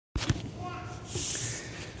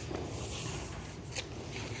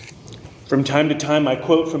From time to time, I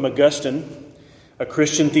quote from Augustine, a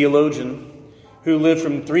Christian theologian who lived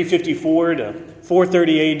from 354 to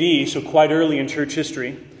 430 AD, so quite early in church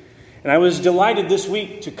history. And I was delighted this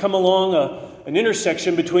week to come along an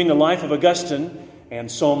intersection between the life of Augustine and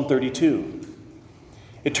Psalm 32.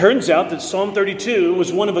 It turns out that Psalm 32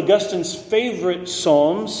 was one of Augustine's favorite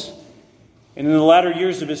psalms, and in the latter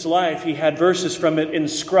years of his life, he had verses from it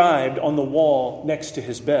inscribed on the wall next to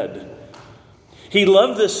his bed. He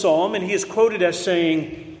loved this psalm, and he is quoted as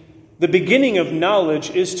saying, "The beginning of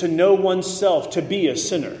knowledge is to know oneself, to be a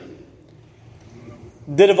sinner."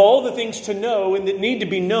 That of all the things to know and that need to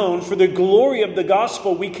be known for the glory of the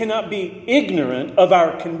gospel, we cannot be ignorant of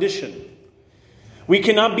our condition. We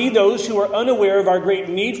cannot be those who are unaware of our great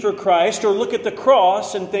need for Christ or look at the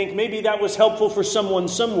cross and think maybe that was helpful for someone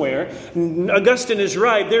somewhere. Augustine is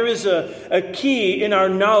right. There is a key in our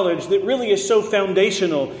knowledge that really is so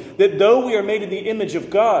foundational that though we are made in the image of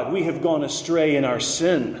God, we have gone astray in our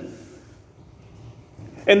sin.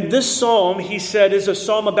 And this psalm, he said, is a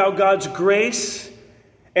psalm about God's grace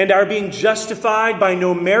and our being justified by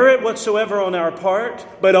no merit whatsoever on our part,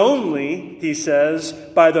 but only, he says,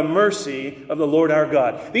 by the mercy of the Lord our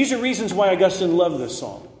God. These are reasons why Augustine loved this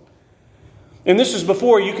psalm. And this is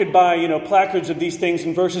before you could buy, placards of these things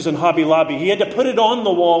and verses in Hobby Lobby. He had to put it on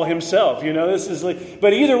the wall himself.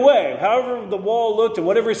 But either way, however the wall looked and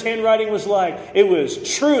whatever his handwriting was like, it was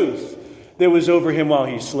truth that was over him while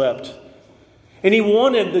he slept. And he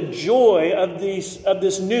wanted the joy of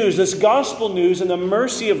this news, this gospel news and the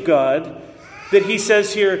mercy of God that he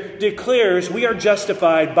says here declares we are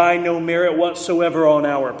justified by no merit whatsoever on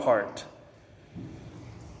our part.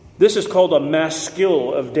 This is called a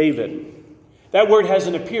maskil of David. That word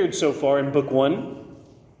hasn't appeared so far in Book 1.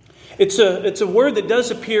 It's a word that does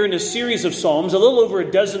appear in a series of psalms. A little over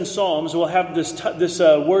a dozen psalms will have this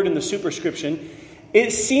word in the superscription.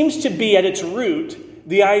 It seems to be at its root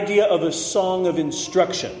the idea of a song of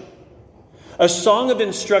instruction. A song of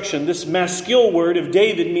instruction, this maskil word of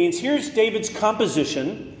David means here's David's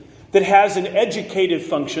composition that has an educative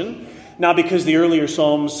function, not because the earlier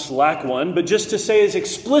psalms lack one, but just to say as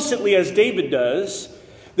explicitly as David does,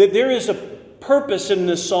 that there is a purpose in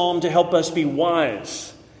this psalm to help us be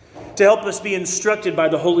wise, to help us be instructed by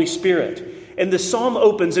the Holy Spirit. And the psalm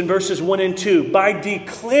opens in verses 1 and 2 by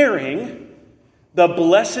declaring the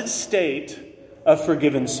blessed state of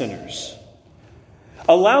forgiven sinners.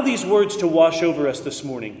 Allow these words to wash over us this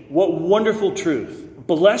morning. What wonderful truth.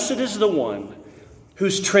 Blessed is the one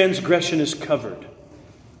whose transgression is covered,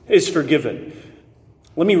 is forgiven.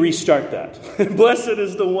 Let me restart that. Blessed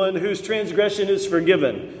is the one whose transgression is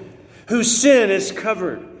forgiven, whose sin is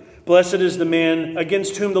covered. Blessed is the man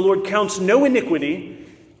against whom the Lord counts no iniquity,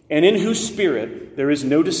 and in whose spirit there is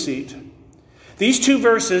no deceit. These two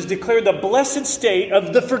verses declare the blessed state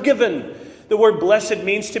of the forgiven. The word blessed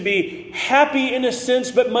means to be happy in a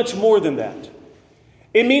sense, but much more than that.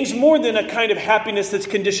 It means more than a kind of happiness that's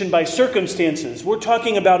conditioned by circumstances. We're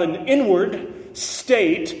talking about an inward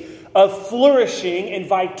state of flourishing and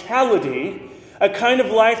vitality, a kind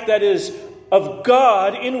of life that is of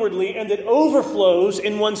God inwardly and that overflows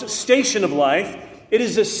in one's station of life. It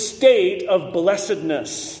is a state of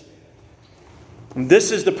blessedness. And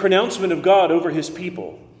this is the pronouncement of God over his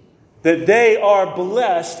people, that they are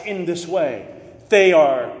blessed in this way. They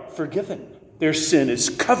are forgiven. Their sin is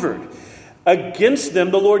covered. Against them,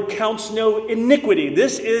 the Lord counts no iniquity.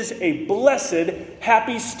 This is a blessed,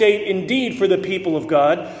 happy state indeed for the people of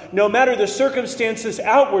God. No matter the circumstances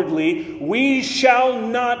outwardly, we shall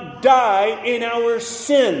not die in our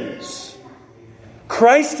sins.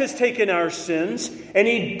 Christ has taken our sins, and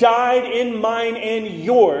he died in mine and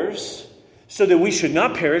yours, so that we should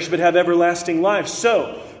not perish but have everlasting life.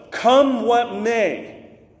 So, come what may,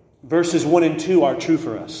 verses 1 and 2 are true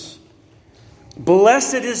for us.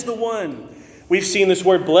 Blessed is the one. We've seen this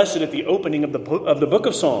word blessed at the opening of the book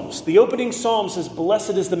of Psalms. The opening psalm says,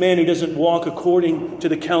 blessed is the man who doesn't walk according to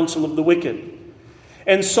the counsel of the wicked.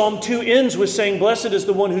 And Psalm 2 ends with saying, blessed is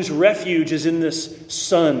the one whose refuge is in this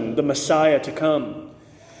Son, the Messiah to come.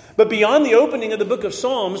 But beyond the opening of the book of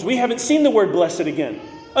Psalms, we haven't seen the word blessed again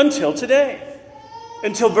until today.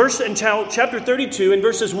 Until chapter 32 and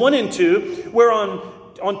verses 1 and 2, where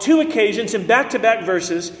on two occasions in back-to-back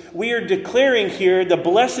verses, we are declaring here the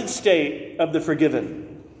blessed state of the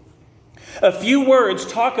forgiven. A few words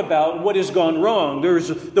talk about what has gone wrong. There's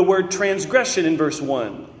the word transgression in verse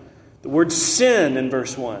 1, the word sin in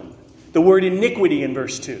verse 1, the word iniquity in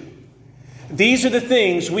verse 2. These are the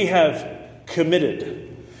things we have committed.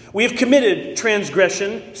 We have committed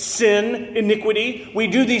transgression, sin, iniquity. We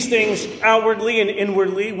do these things outwardly and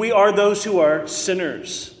inwardly. We are those who are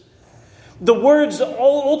sinners. The words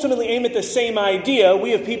all ultimately aim at the same idea.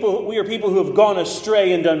 We are people who have gone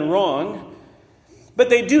astray and done wrong. But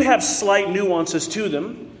they do have slight nuances to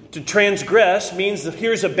them. To transgress means that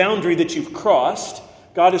here's a boundary that you've crossed.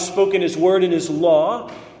 God has spoken His word and His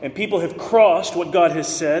law, and people have crossed what God has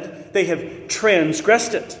said. They have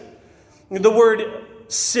transgressed it. The word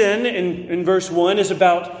sin in verse 1 is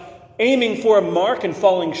about aiming for a mark and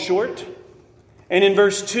falling short. And in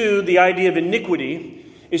verse 2, the idea of iniquity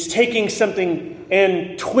is taking something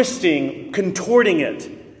and twisting, contorting it.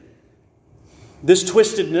 This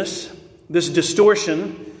twistedness, this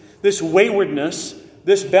distortion, this waywardness,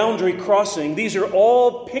 this boundary crossing, these are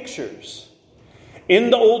all pictures in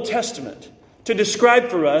the Old Testament to describe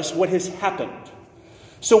for us what has happened.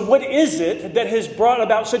 So what is it that has brought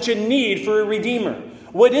about such a need for a Redeemer?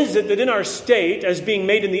 What is it that in our state, as being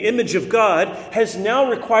made in the image of God, has now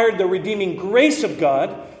required the redeeming grace of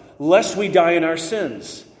God, lest we die in our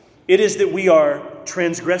sins? It is that we are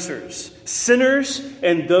transgressors, sinners,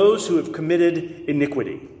 and those who have committed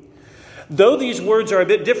iniquity. Though these words are a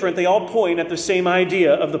bit different, they all point at the same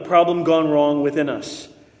idea of the problem gone wrong within us.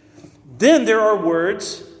 Then there are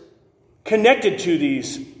words connected to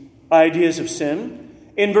these ideas of sin.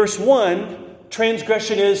 In verse 1,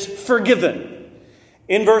 transgression is forgiven.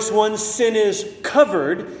 In verse 1, sin is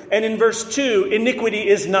covered. And in verse 2, iniquity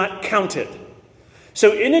is not counted.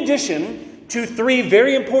 So in addition to three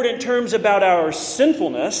very important terms about our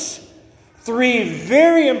sinfulness, three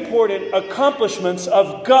very important accomplishments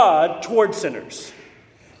of God toward sinners.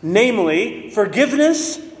 Namely,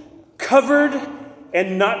 forgiveness, covered,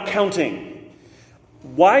 and not counting.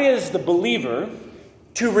 Why is the believer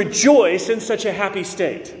to rejoice in such a happy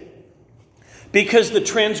state? Because the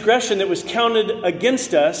transgression that was counted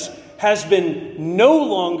against us has been no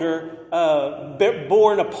longer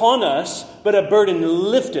borne upon us, but a burden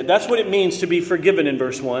lifted. That's what it means to be forgiven in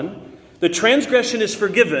verse 1. The transgression is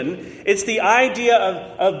forgiven. It's the idea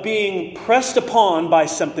of being pressed upon by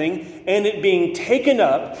something and it being taken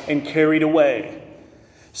up and carried away.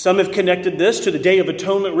 Some have connected this to the Day of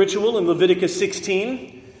Atonement ritual in Leviticus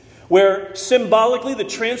 16, where symbolically the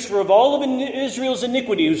transfer of all of Israel's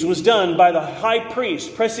iniquities was done by the high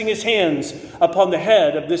priest pressing his hands upon the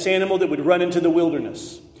head of this animal that would run into the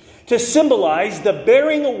wilderness, to symbolize the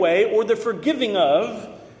bearing away or the forgiving of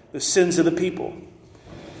the sins of the people.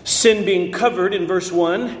 Sin being covered in verse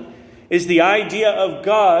 1 is the idea of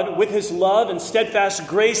God with His love and steadfast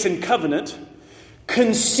grace and covenant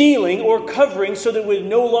concealing or covering so that it would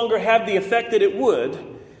no longer have the effect that it would.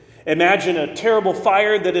 Imagine a terrible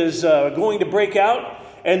fire that is going to break out,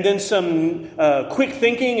 and then some quick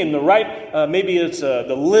thinking and maybe it's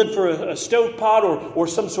the lid for a stove pot or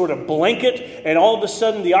some sort of blanket, and all of a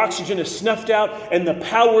sudden the oxygen is snuffed out and the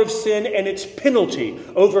power of sin and its penalty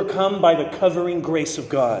overcome by the covering grace of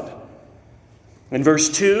God. In verse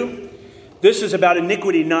 2, this is about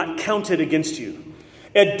iniquity not counted against you.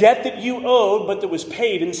 A debt that you owed, but that was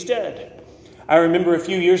paid instead. I remember a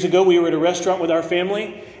few years ago, we were at a restaurant with our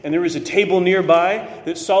family, and there was a table nearby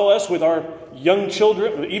that saw us with our young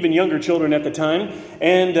children, even younger children at the time.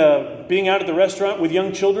 And being out at the restaurant with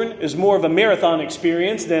young children is more of a marathon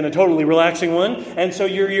experience than a totally relaxing one. And so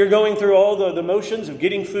you're going through all the motions of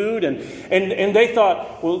getting food. And they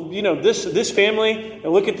thought, well, this family,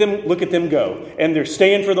 look at them go. And they're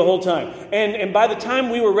staying for the whole time. And by the time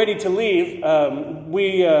we were ready to leave,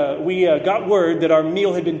 we got word that our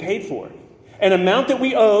meal had been paid for. An amount that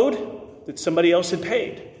we owed that somebody else had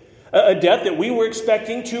paid. A debt that we were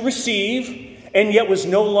expecting to receive and yet was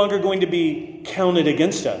no longer going to be counted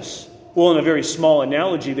against us. Well, in a very small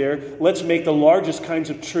analogy there, let's make the largest kinds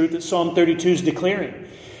of truth that Psalm 32 is declaring.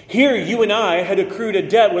 Here, you and I had accrued a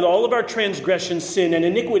debt with all of our transgression, sin, and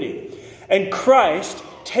iniquity. And Christ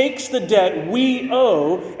takes the debt we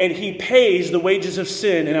owe and He pays the wages of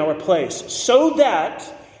sin in our place, so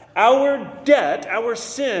that our debt, our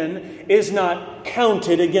sin, is not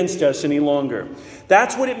counted against us any longer.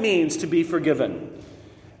 That's what it means to be forgiven.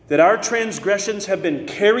 That our transgressions have been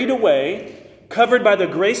carried away, covered by the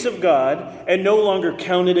grace of God, and no longer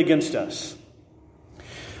counted against us.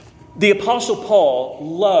 The Apostle Paul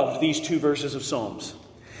loved these two verses of Psalms.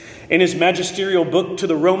 In his magisterial book to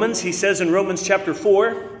the Romans, he says in Romans chapter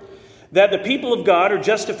 4, that the people of God are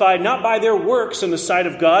justified not by their works in the sight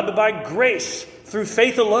of God, but by grace, through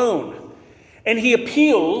faith alone. And he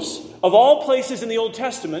appeals, of all places in the Old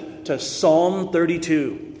Testament, to Psalm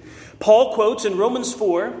 32. Paul quotes in Romans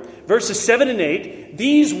 4, verses 7 and 8,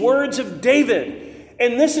 these words of David.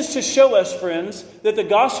 And this is to show us, friends, that the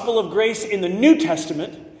gospel of grace in the New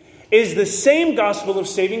Testament is the same gospel of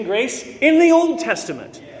saving grace in the Old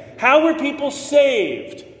Testament. How were people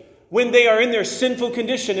saved? when they are in their sinful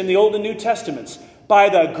condition in the Old and New Testaments, by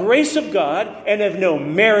the grace of God and of no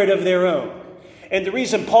merit of their own. And the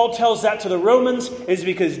reason Paul tells that to the Romans is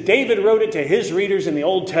because David wrote it to his readers in the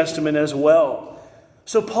Old Testament as well.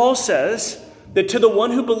 So Paul says that to the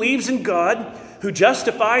one who believes in God, who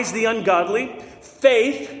justifies the ungodly,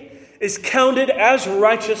 faith is counted as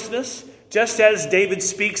righteousness, just as David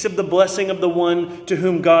speaks of the blessing of the one to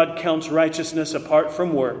whom God counts righteousness apart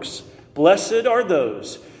from works. Blessed are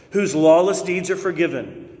those whose lawless deeds are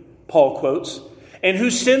forgiven, Paul quotes, and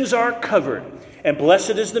whose sins are covered. And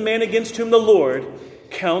blessed is the man against whom the Lord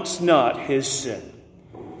counts not his sin.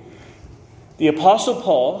 The Apostle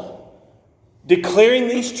Paul, declaring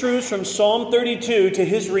these truths from Psalm 32 to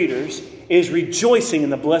his readers, is rejoicing in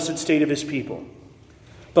the blessed state of his people.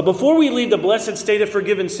 But before we leave the blessed state of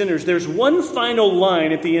forgiven sinners, there's one final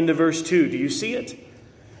line at the end of verse 2. Do you see it?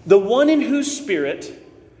 The one in whose spirit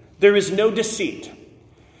there is no deceit.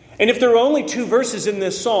 And if there are only 2 verses in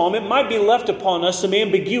this psalm, it might be left upon us some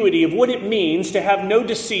ambiguity of what it means to have no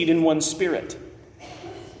deceit in one's spirit.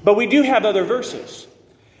 But we do have other verses.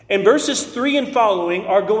 And verses 3 and following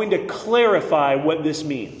are going to clarify what this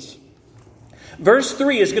means. Verse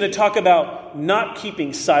 3 is going to talk about not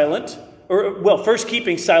keeping silent. First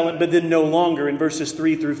keeping silent, but then no longer in verses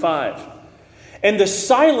 3 through 5. And the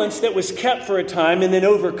silence that was kept for a time and then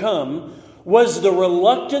overcome was the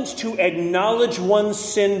reluctance to acknowledge one's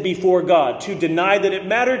sin before God, to deny that it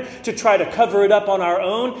mattered, to try to cover it up on our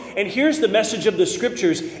own. And here's the message of the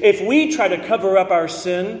Scriptures. If we try to cover up our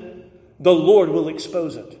sin, the Lord will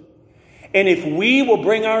expose it. And if we will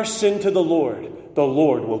bring our sin to the Lord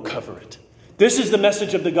will cover it. This is the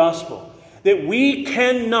message of the gospel, that we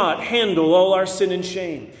cannot handle all our sin and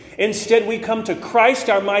shame. Instead, we come to Christ,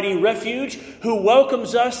 our mighty refuge, who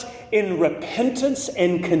welcomes us in repentance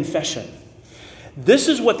and confession. This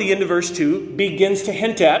is what the end of verse 2 begins to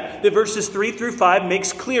hint at, that verses 3 through 5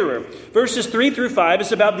 makes clearer. Verses 3 through 5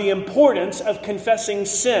 is about the importance of confessing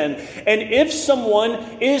sin. And if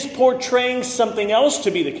someone is portraying something else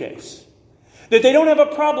to be the case, that they don't have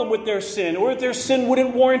a problem with their sin, or that their sin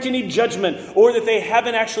wouldn't warrant any judgment, or that they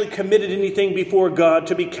haven't actually committed anything before God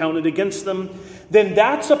to be counted against them, then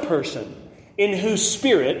that's a person in whose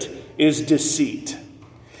spirit is deceit.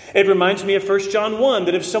 It reminds me of 1 John 1,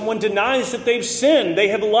 that if someone denies that they've sinned, they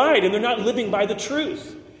have lied and they're not living by the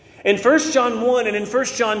truth. In 1 John 1 and in 1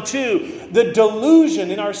 John 2, the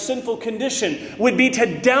delusion in our sinful condition would be to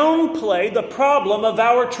downplay the problem of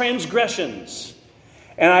our transgressions.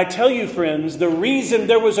 And I tell you, friends, the reason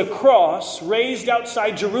there was a cross raised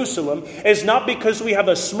outside Jerusalem is not because we have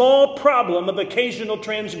a small problem of occasional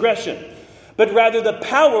transgression, but rather the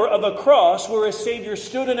power of a cross where a Savior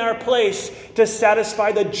stood in our place to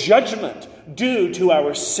satisfy the judgment due to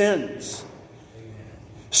our sins.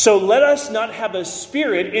 So let us not have a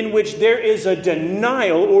spirit in which there is a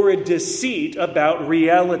denial or a deceit about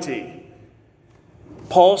reality.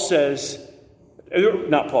 Paul says,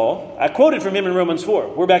 not Paul, I quoted from him in Romans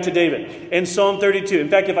 4. We're back to David in Psalm 32. In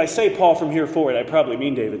fact, if I say Paul from here forward, I probably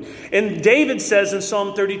mean David. And David says in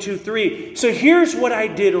Psalm 32:3, so here's what I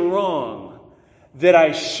did wrong that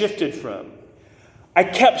I shifted from. I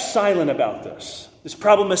kept silent about this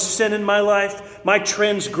problem of sin in my life, my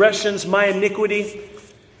transgressions, my iniquity.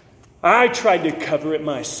 I tried to cover it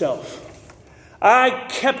myself. I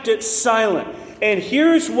kept it silent. And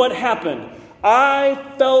here's what happened.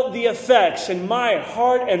 I felt the effects in my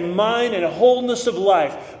heart and mind and wholeness of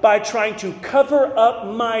life by trying to cover up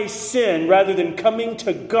my sin rather than coming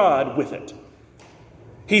to God with it.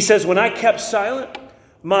 He says, when I kept silent,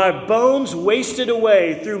 my bones wasted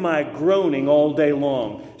away through my groaning all day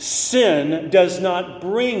long. Sin does not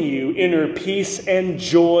bring you inner peace and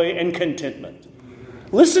joy and contentment.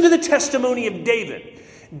 Listen to the testimony of David.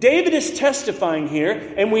 David is testifying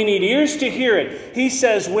here, and we need ears to hear it. He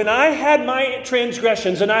says, when I had my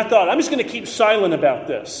transgressions and I thought, I'm just going to keep silent about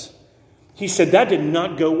this. He said, that did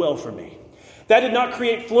not go well for me. That did not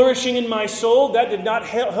create flourishing in my soul. That did not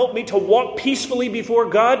help me to walk peacefully before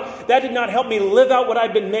God. That did not help me live out what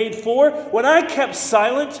I've been made for. When I kept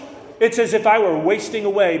silent, it's as if I were wasting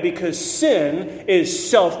away because sin is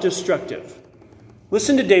self-destructive.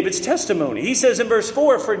 Listen to David's testimony. He says in verse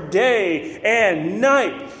 4, for day and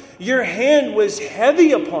night your hand was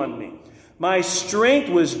heavy upon me. My strength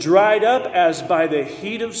was dried up as by the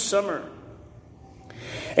heat of summer.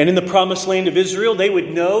 And in the promised land of Israel, they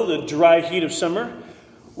would know the dry heat of summer.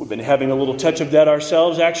 We've been having a little touch of that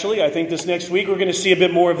ourselves, actually. I think this next week we're going to see a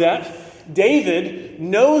bit more of that. David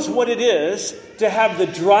knows what it is to have the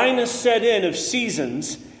dryness set in of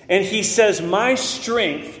seasons. And he says, my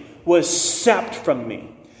strength was sapped from me.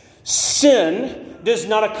 Sin does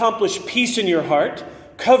not accomplish peace in your heart.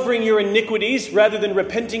 Covering your iniquities rather than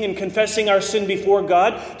repenting and confessing our sin before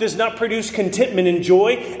God does not produce contentment and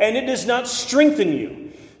joy, and it does not strengthen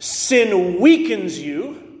you. Sin weakens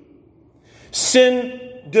you.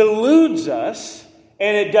 Sin deludes us,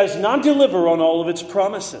 and it does not deliver on all of its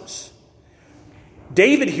promises.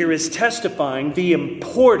 David here is testifying the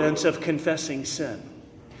importance of confessing sin.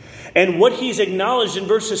 And what he's acknowledged in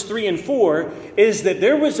verses 3 and 4 is that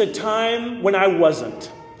there was a time when I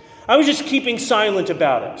wasn't. I was just keeping silent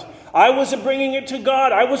about it. I wasn't bringing it to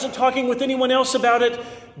God. I wasn't talking with anyone else about it.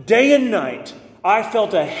 Day and night, I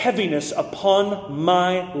felt a heaviness upon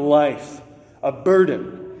my life, a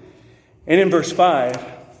burden. And in verse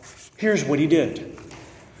 5, here's what he did.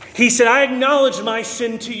 He said, I acknowledged my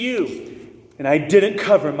sin to you, and I didn't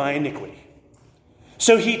cover my iniquity.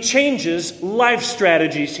 So he changes life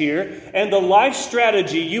strategies here. And the life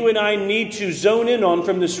strategy you and I need to zone in on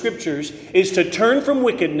from the Scriptures is to turn from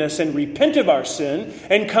wickedness and repent of our sin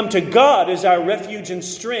and come to God as our refuge and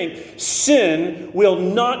strength. Sin will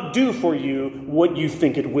not do for you what you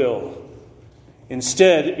think it will.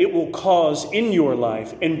 Instead, it will cause in your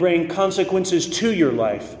life and bring consequences to your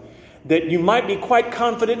life that you might be quite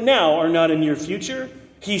confident now are not in your future.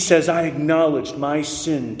 He says, I acknowledged my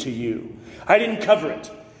sin to you. I didn't cover it.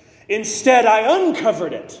 Instead, I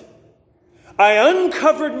uncovered it. I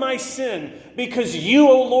uncovered my sin because you,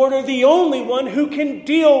 O Lord, are the only one who can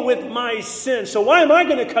deal with my sin. So why am I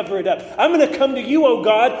going to cover it up? I'm going to come to you, O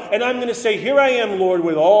God, and I'm going to say, here I am, Lord,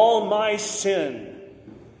 with all my sin.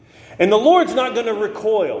 And the Lord's not going to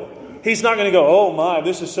recoil. He's not going to go, oh my,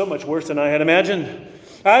 this is so much worse than I had imagined.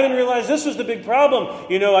 I didn't realize this was the big problem.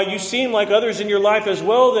 You seem like others in your life as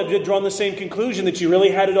well that had drawn the same conclusion that you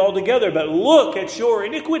really had it all together. But look at your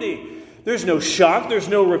iniquity. There's no shock. There's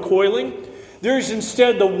no recoiling. There's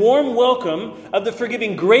instead the warm welcome of the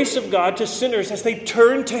forgiving grace of God to sinners as they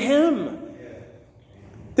turn to Him.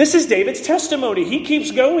 This is David's testimony. He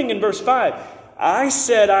keeps going in verse 5. I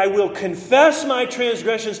said, I will confess my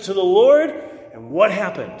transgressions to the Lord. And what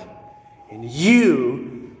happened? And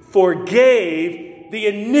you forgave the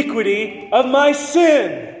iniquity of my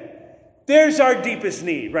sin. There's our deepest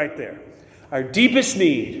need right there. Our deepest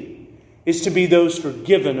need is to be those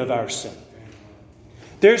forgiven of our sin.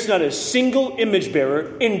 There's not a single image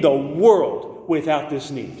bearer in the world without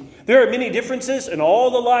this need. There are many differences in all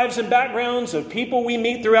the lives and backgrounds of people we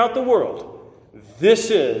meet throughout the world. This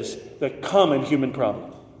is the common human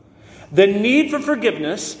problem. The need for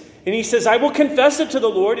forgiveness, and he says, I will confess it to the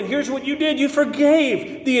Lord, and here's what you did. You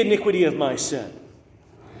forgave the iniquity of my sin.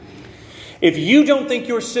 If you don't think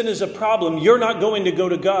your sin is a problem, you're not going to go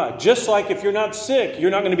to God. Just like if you're not sick, you're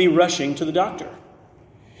not going to be rushing to the doctor.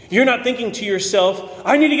 You're not thinking to yourself,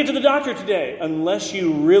 I need to get to the doctor today, unless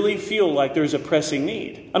you really feel like there's a pressing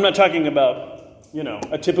need. I'm not talking about,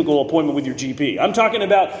 a typical appointment with your GP. I'm talking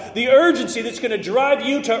about the urgency that's going to drive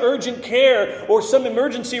you to urgent care or some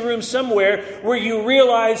emergency room somewhere where you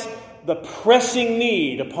realize the pressing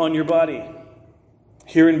need upon your body.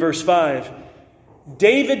 Here in verse 5,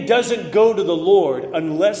 David doesn't go to the Lord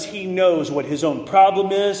unless he knows what his own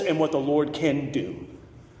problem is and what the Lord can do.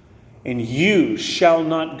 And you shall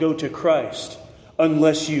not go to Christ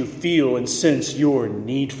unless you feel and sense your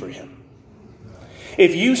need for Him.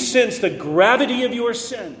 If you sense the gravity of your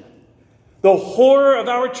sin, the horror of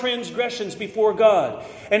our transgressions before God,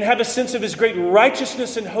 and have a sense of His great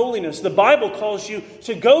righteousness and holiness, the Bible calls you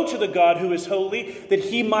to go to the God who is holy, that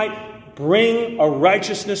He might bring a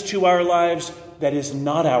righteousness to our lives that is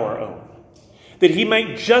not our own. That He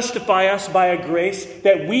might justify us by a grace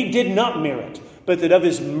that we did not merit, but that of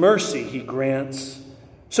His mercy He grants.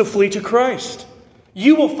 So flee to Christ.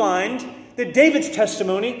 You will find that David's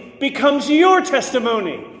testimony becomes your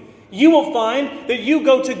testimony. You will find that you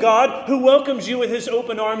go to God who welcomes you with His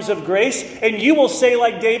open arms of grace, and you will say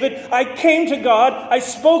like David, I came to God, I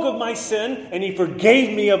spoke of my sin, and He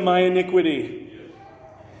forgave me of my iniquity.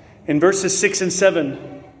 In verses 6 and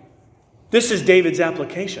 7, this is David's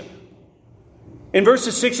application. In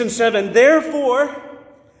verses 6 and 7, therefore,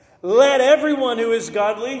 let everyone who is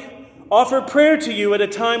godly offer prayer to you at a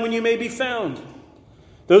time when you may be found.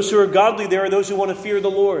 Those who are godly there are those who want to fear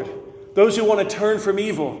the Lord, those who want to turn from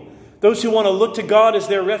evil, those who want to look to God as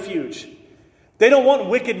their refuge. They don't want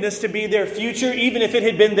wickedness to be their future, even if it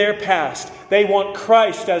had been their past. They want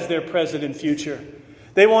Christ as their present and future.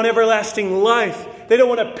 They want everlasting life. They don't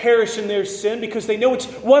want to perish in their sin because they know it's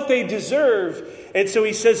what they deserve. And so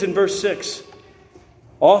he says in verse 6,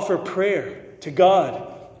 offer prayer to God.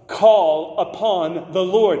 Call upon the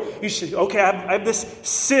Lord. You say, okay, I have this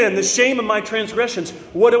sin, the shame of my transgressions.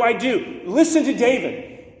 What do I do? Listen to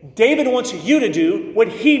David. David wants you to do what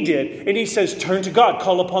he did. And he says, turn to God.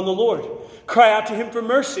 Call upon the Lord. Cry out to him for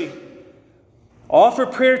mercy. Offer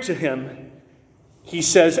prayer to him, he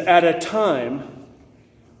says, at a time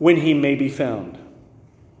when he may be found.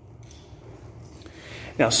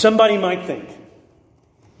 Now, somebody in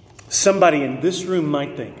this room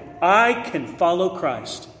might think, I can follow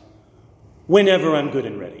Christ whenever I'm good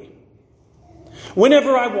and ready.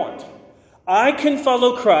 Whenever I want. I can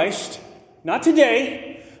follow Christ, not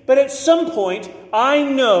today, but at some point, I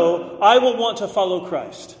know I will want to follow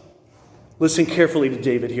Christ. Listen carefully to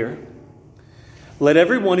David here. Let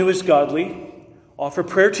everyone who is godly offer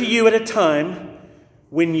prayer to you at a time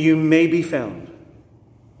when you may be found.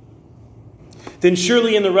 Then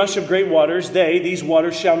surely in the rush of great waters, these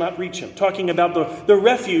waters shall not reach him. Talking about the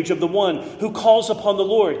refuge of the one who calls upon the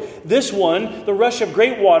Lord. This one, the rush of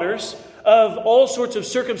great waters, of all sorts of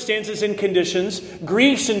circumstances and conditions,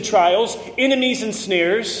 griefs and trials, enemies and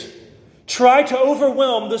snares, try to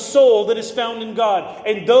overwhelm the soul that is found in God.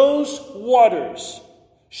 And those waters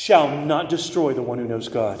shall not destroy the one who knows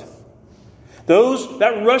God.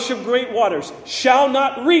 That rush of great waters shall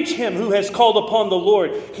not reach him who has called upon the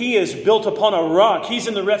Lord. He is built upon a rock. He's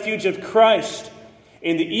in the refuge of Christ.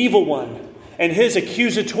 And the evil one and his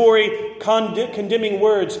accusatory, condemning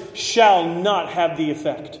words shall not have the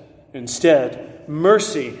effect. Instead,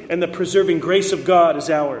 mercy and the preserving grace of God is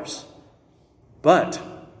ours. But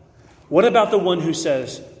what about the one who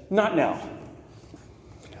says, not now,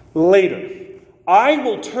 later, I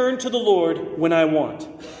will turn to the Lord when I want?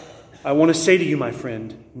 I want to say to you, my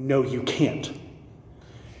friend, no, you can't.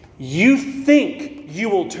 You think you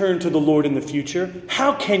will turn to the Lord in the future.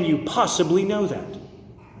 How can you possibly know that?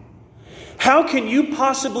 How can you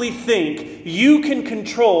possibly think you can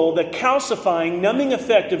control the calcifying, numbing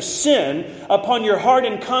effect of sin upon your heart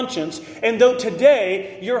and conscience, and though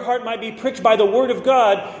today your heart might be pricked by the word of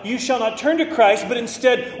God, you shall not turn to Christ, but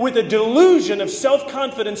instead with a delusion of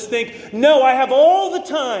self-confidence think, no, I have all the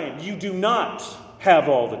time. You do not have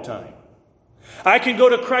all the time. I can go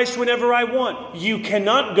to Christ whenever I want. You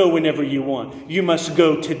cannot go whenever you want. You must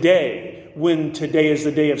go today, when today is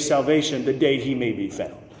the day of salvation, the day he may be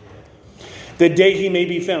found. The day he may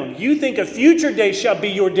be found. You think a future day shall be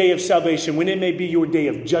your day of salvation when it may be your day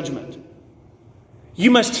of judgment.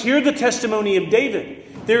 You must hear the testimony of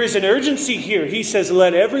David. There is an urgency here. He says,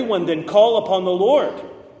 let everyone then call upon the Lord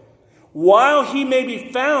while he may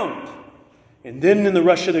be found. And then in the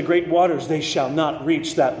rush of the great waters, they shall not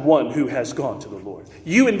reach that one who has gone to the Lord.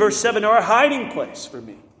 You, in verse 7, are a hiding place for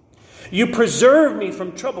me. You preserve me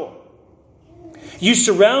from trouble. You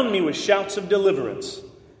surround me with shouts of deliverance.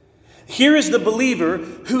 Here is the believer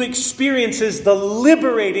who experiences the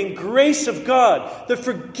liberating grace of God, the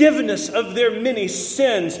forgiveness of their many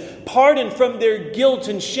sins, pardon from their guilt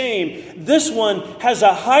and shame. This one has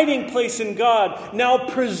a hiding place in God, now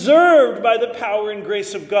preserved by the power and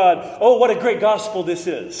grace of God. Oh, what a great gospel this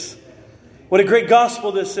is. What a great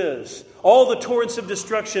gospel this is. All the torrents of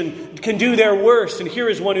destruction can do their worst, and here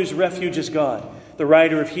is one whose refuge is God. The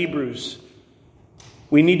writer of Hebrews.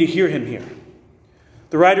 We need to hear him here.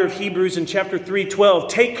 The writer of Hebrews in chapter 3:12,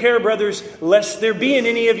 take care, brothers, lest there be in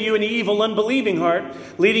any of you an evil, unbelieving heart,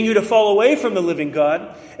 leading you to fall away from the living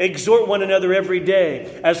God. Exhort one another every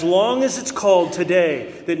day, as long as it's called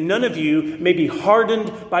today, that none of you may be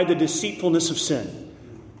hardened by the deceitfulness of sin.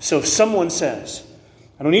 So if someone says,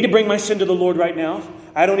 I don't need to bring my sin to the Lord right now,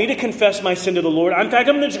 I don't need to confess my sin to the Lord, in fact,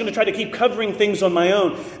 I'm just going to try to keep covering things on my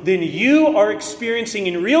own, then you are experiencing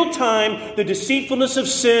in real time the deceitfulness of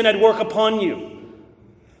sin at work upon you.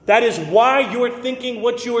 That is why you're thinking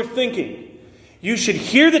what you're thinking. You should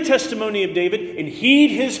hear the testimony of David and heed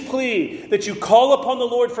his plea that you call upon the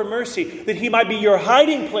Lord for mercy, that he might be your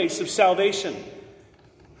hiding place of salvation.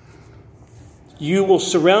 You will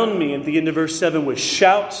surround me, at the end of verse 7, with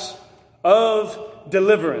shouts of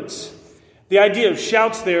deliverance. The idea of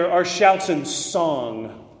shouts there are shouts in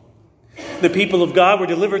song. The people of God were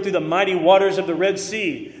delivered through the mighty waters of the Red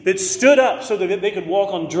Sea that stood up so that they could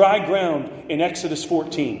walk on dry ground in Exodus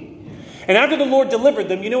 14. And after the Lord delivered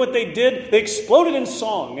them, you know what they did? They exploded in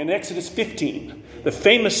song in Exodus 15, the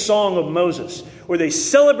famous song of Moses, where they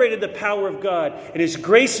celebrated the power of God and his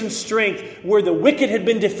grace and strength, where the wicked had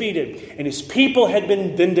been defeated and his people had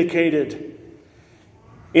been vindicated.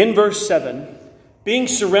 In verse 7, being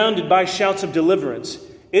surrounded by shouts of deliverance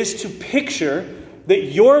is to picture that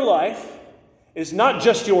your life is not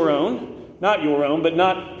just your own, but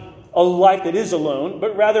not a life that is alone,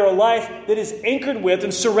 but rather a life that is anchored with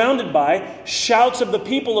and surrounded by shouts of the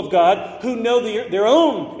people of God who know their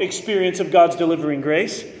own experience of God's delivering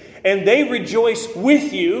grace. And they rejoice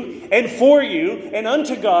with you and for you and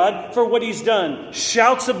unto God for what he's done.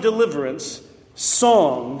 Shouts of deliverance,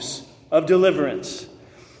 songs of deliverance.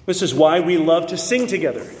 This is why we love to sing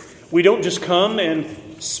together. We don't just come and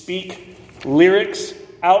speak lyrics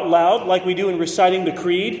out loud like we do in reciting the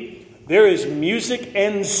creed. There is music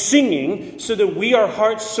and singing so that we are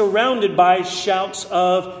hearts surrounded by shouts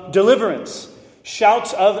of deliverance,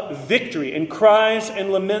 shouts of victory, and cries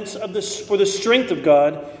and laments for the strength of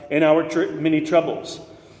God in our many troubles.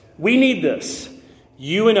 We need this.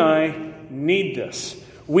 You and I need this.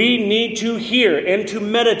 We need to hear and to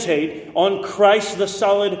meditate on Christ the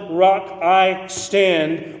solid rock I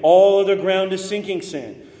stand. All other ground is sinking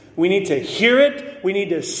sand. We need to hear it. We need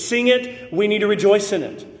to sing it. We need to rejoice in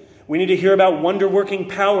it. We need to hear about wonder-working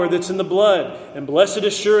power that's in the blood and blessed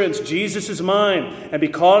assurance, Jesus is mine. And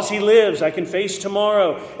because He lives, I can face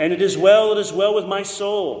tomorrow. And it is well with my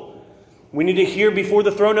soul. We need to hear before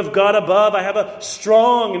the throne of God above, I have a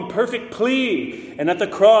strong and perfect plea. And at the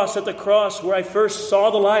cross where I first saw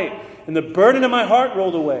the light and the burden of my heart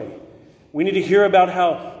rolled away. We need to hear about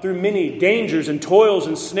how through many dangers and toils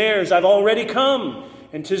and snares I've already come.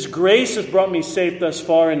 And 'tis grace has brought me safe thus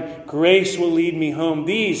far, and grace will lead me home.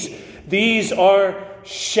 These are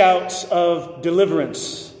shouts of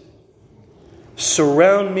deliverance.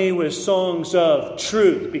 Surround me with songs of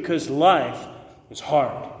truth, because life is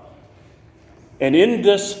hard. And in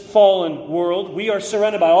this fallen world, we are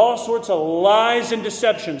surrounded by all sorts of lies and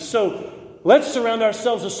deceptions. So let's surround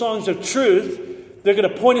ourselves with songs of truth. They're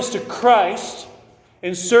going to point us to Christ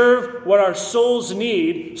and serve what our souls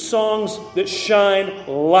need, songs that shine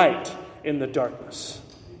light in the darkness.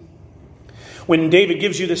 When David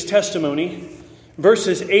gives you this testimony,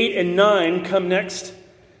 verses 8 and 9 come next.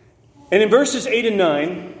 And in verses 8 and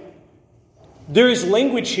 9, there is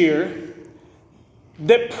language here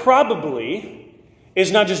that probably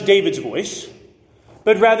is not just David's voice,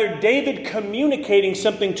 but rather David communicating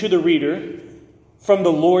something to the reader from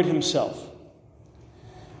the Lord Himself.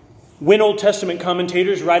 When Old Testament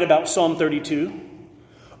commentators write about Psalm 32,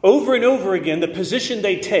 over and over again, the position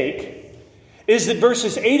they take is that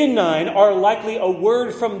verses 8 and 9 are likely a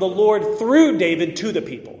word from the Lord through David to the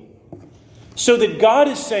people. So that God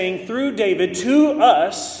is saying through David to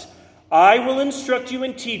us, I will instruct you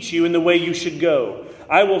and teach you in the way you should go.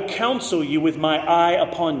 I will counsel you with my eye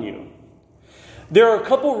upon you. There are a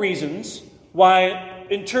couple reasons why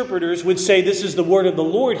interpreters would say this is the word of the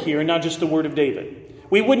Lord here and not just the word of David.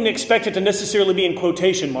 We wouldn't expect it to necessarily be in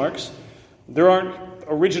quotation marks. There aren't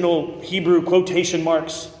original Hebrew quotation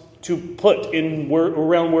marks to put in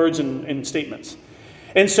around words and statements.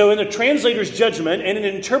 And so in the translator's judgment and an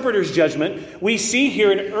interpreter's judgment, we see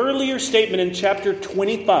here an earlier statement in chapter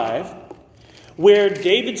 25 where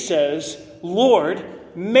David says, Lord,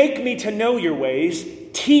 make me to know your ways,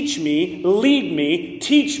 teach me, lead me,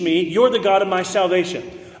 teach me, you're the God of my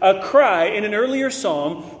salvation. A cry in an earlier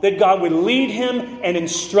psalm that God would lead him and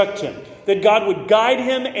instruct him, that God would guide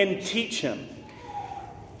him and teach him.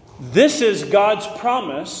 This is God's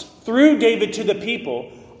promise through David to the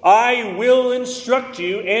people. I will instruct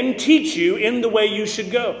you and teach you in the way you should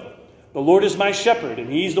go. The Lord is my shepherd,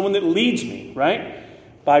 and He's the one that leads me, right?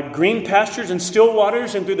 By green pastures and still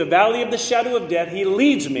waters and through the valley of the shadow of death, He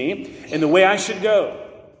leads me in the way I should go.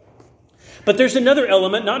 But there's another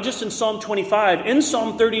element, not just in Psalm 25. In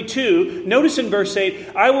Psalm 32, notice in verse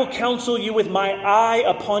 8, I will counsel you with my eye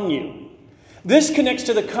upon you. This connects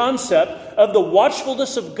to the concept of the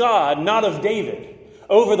watchfulness of God, not of David,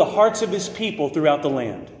 over the hearts of His people throughout the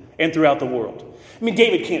land and throughout the world. I mean,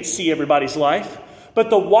 David can't see everybody's life, but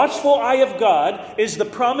the watchful eye of God is the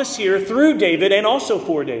promise here through David and also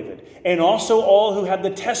for David, and also all who have the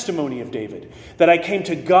testimony of David, that I came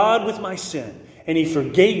to God with my sin, and He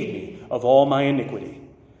forgave me of all my iniquity.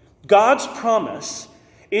 God's promise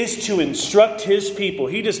is to instruct His people.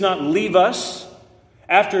 He does not leave us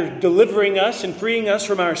after delivering us and freeing us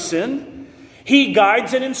from our sin. He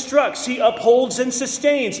guides and instructs. He upholds and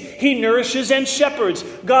sustains. He nourishes and shepherds.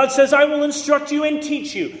 God says, I will instruct you and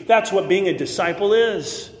teach you. That's what being a disciple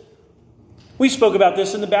is. We spoke about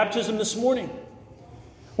this in the baptism this morning.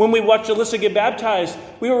 When we watched Alyssa get baptized,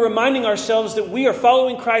 we were reminding ourselves that we are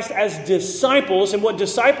following Christ as disciples. And what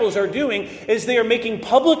disciples are doing is they are making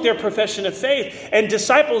public their profession of faith. And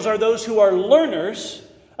disciples are those who are learners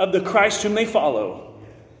of the Christ whom they follow.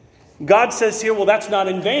 God says here, well, that's not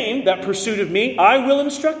in vain, that pursuit of me. I will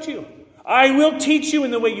instruct you. I will teach you in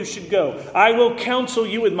the way you should go. I will counsel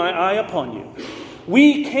you with my eye upon you.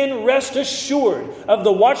 We can rest assured of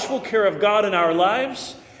the watchful care of God in our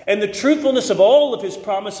lives and the truthfulness of all of His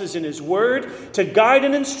promises in His Word to guide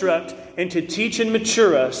and instruct and to teach and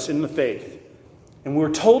mature us in the faith. And we're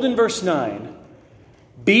told in verse 9,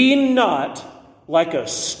 be not like a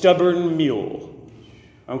stubborn mule.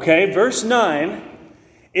 Okay, verse 9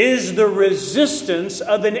 is the resistance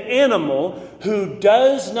of an animal who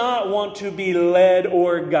does not want to be led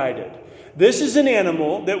or guided. This is an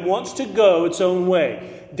animal that wants to go its own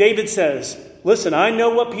way. David says, listen, I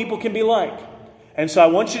know what people can be like. And so I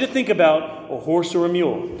want you to think about a horse or a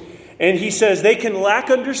mule. And he says they can lack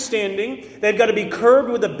understanding. They've got to be curbed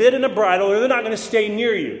with a bit and a bridle or they're not going to stay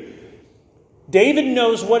near you. David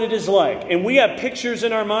knows what it is like. And we have pictures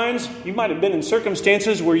in our minds. You might have been in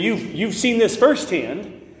circumstances where you've seen this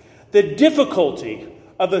firsthand. The difficulty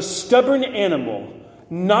of a stubborn animal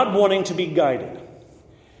not wanting to be guided.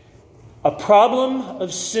 A problem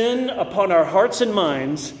of sin upon our hearts and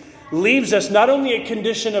minds leaves us not only a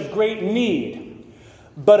condition of great need,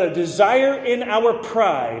 but a desire in our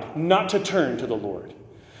pride not to turn to the Lord.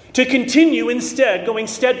 To continue instead going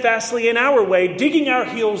steadfastly in our way, digging our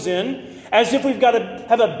heels in, as if we've got to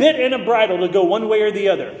have a bit and a bridle to go one way or the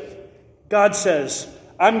other. God says,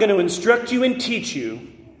 I'm going to instruct you and teach you.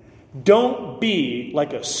 Don't be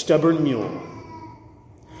like a stubborn mule.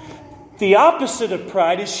 The opposite of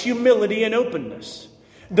pride is humility and openness.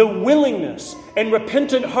 The willingness and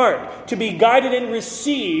repentant heart to be guided and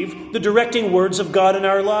receive the directing words of God in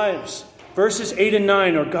our lives. Verses 8 and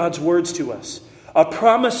 9 are God's words to us. A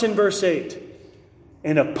promise in verse 8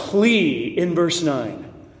 and a plea in verse 9.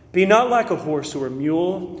 Be not like a horse or a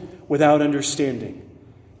mule without understanding.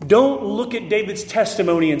 Don't look at David's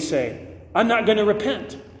testimony and say, I'm not going to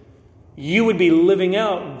repent. You would be living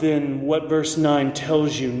out then what verse 9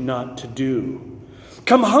 tells you not to do.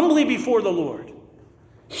 Come humbly before the Lord.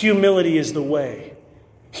 Humility is the way.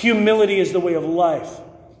 Humility is the way of life.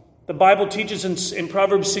 The Bible teaches in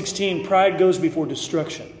Proverbs 16, pride goes before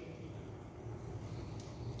destruction.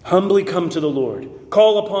 Humbly come to the Lord.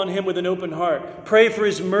 Call upon Him with an open heart. Pray for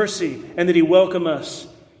His mercy and that He welcome us.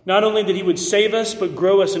 Not only that He would save us, but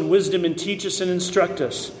grow us in wisdom and teach us and instruct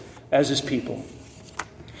us as His people.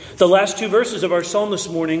 The last two verses of our psalm this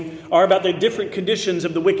morning are about the different conditions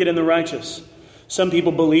of the wicked and the righteous. Some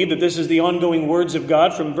people believe that this is the ongoing words of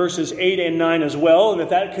God from verses 8 and 9 as well, and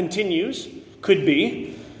that continues. Could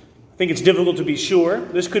be. I think it's difficult to be sure.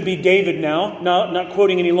 This could be David now, not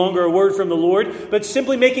quoting any longer a word from the Lord, but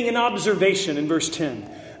simply making an observation in verse 10.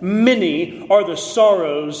 Many are the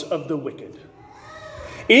sorrows of the wicked.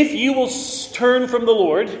 If you will turn from the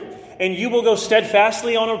Lord and you will go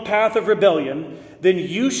steadfastly on a path of rebellion, then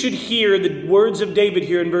you should hear the words of David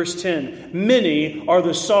here in verse 10. Many are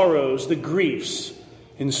the sorrows, the griefs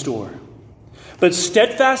in store. But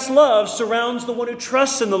steadfast love surrounds the one who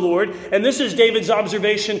trusts in the Lord. And this is David's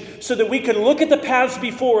observation so that we can look at the paths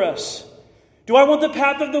before us. Do I want the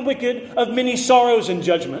path of the wicked of many sorrows and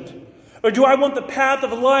judgment? Or do I want the path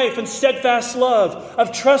of life and steadfast love,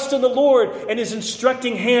 of trust in the Lord and His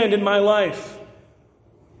instructing hand in my life?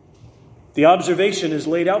 The observation is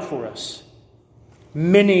laid out for us.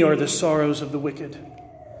 Many are the sorrows of the wicked.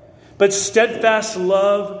 But steadfast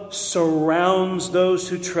love surrounds those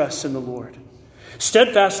who trust in the Lord.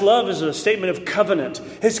 Steadfast love is a statement of covenant.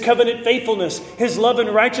 His covenant faithfulness, His love and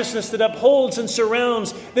righteousness that upholds and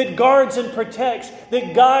surrounds, that guards and protects,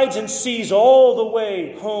 that guides and sees all the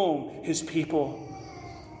way home His people.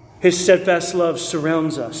 His steadfast love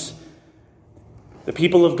surrounds us. The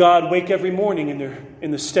people of God wake every morning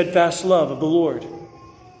in the steadfast love of the Lord.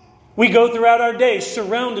 We go throughout our day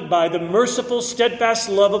surrounded by the merciful, steadfast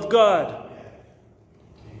love of God.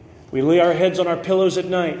 We lay our heads on our pillows at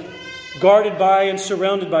night, guarded by and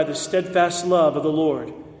surrounded by the steadfast love of the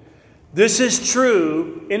Lord. This is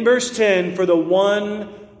true, in verse 10, for the one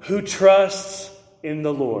who trusts in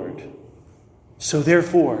the Lord. So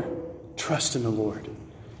therefore, trust in the Lord.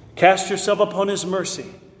 Cast yourself upon His mercy.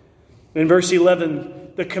 In verse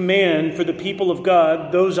 11, the command for the people of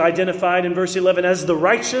God, those identified in verse 11 as the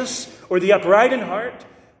righteous or the upright in heart,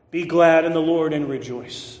 be glad in the Lord and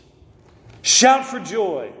rejoice. Shout for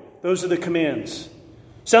joy. Those are the commands.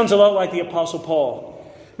 Sounds a lot like the Apostle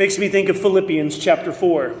Paul. Makes me think of Philippians chapter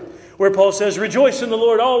 4, where Paul says, rejoice in the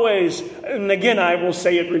Lord always. And again, I will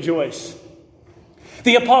say it, rejoice.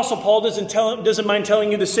 The Apostle Paul doesn't mind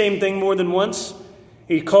telling you the same thing more than once.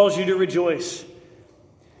 He calls you to rejoice.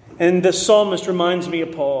 And the psalmist reminds me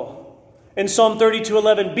of Paul. In Psalm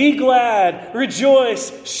 32:11, be glad,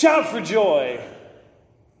 rejoice, shout for joy.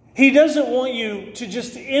 He doesn't want you to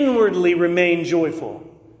just inwardly remain joyful.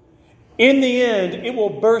 In the end, it will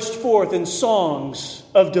burst forth in songs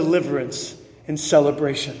of deliverance and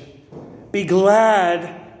celebration. Be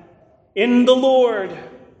glad in the Lord.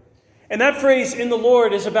 And that phrase, in the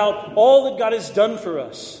Lord, is about all that God has done for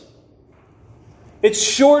us. It's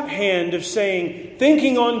shorthand of saying,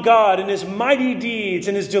 thinking on God and His mighty deeds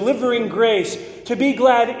and His delivering grace. To be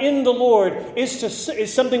glad in the Lord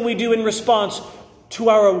is something we do in response to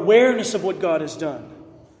our awareness of what God has done.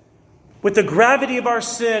 With the gravity of our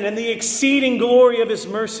sin and the exceeding glory of His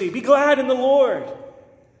mercy, be glad in the Lord.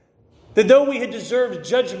 That though we had deserved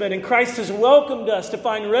judgment and Christ has welcomed us to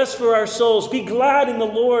find rest for our souls, be glad in the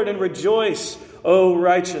Lord and rejoice, O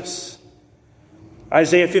righteous.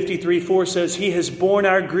 Isaiah 53:4 says, He has borne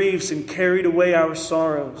our griefs and carried away our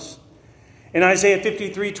sorrows. In Isaiah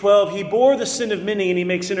 53:12, He bore the sin of many and He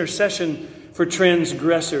makes intercession for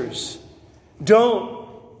transgressors. Don't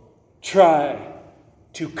try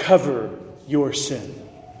to cover your sin.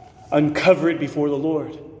 Uncover it before the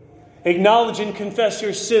Lord. Acknowledge and confess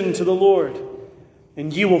your sin to the Lord,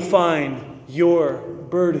 and you will find your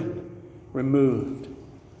burden removed.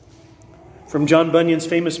 From John Bunyan's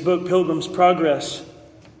famous book, Pilgrim's Progress,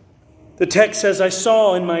 the text says, I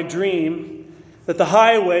saw in my dream that the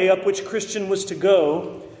highway up which Christian was to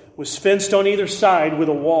go was fenced on either side with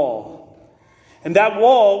a wall. And that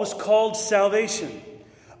wall was called salvation.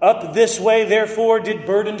 Up this way, therefore, did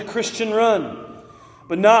burdened Christian run,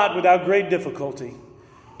 but not without great difficulty,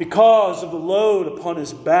 because of the load upon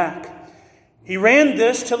his back. He ran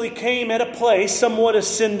this till he came at a place somewhat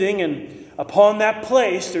ascending, and upon that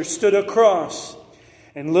place there stood a cross,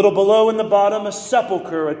 and little below in the bottom a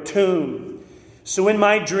sepulchre, a tomb. So in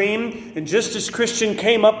my dream, and just as Christian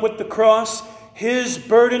came up with the cross, his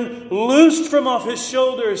burden loosed from off his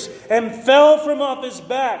shoulders and fell from off his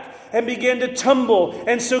back and began to tumble,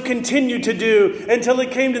 and so continued to do until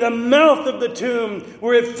it came to the mouth of the tomb,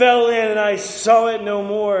 where it fell in, and I saw it no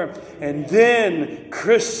more. And then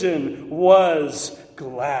Christian was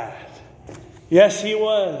glad. Yes, he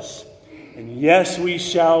was. And yes, we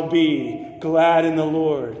shall be glad in the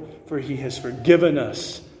Lord, for He has forgiven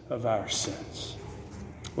us of our sins.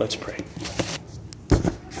 Let's pray.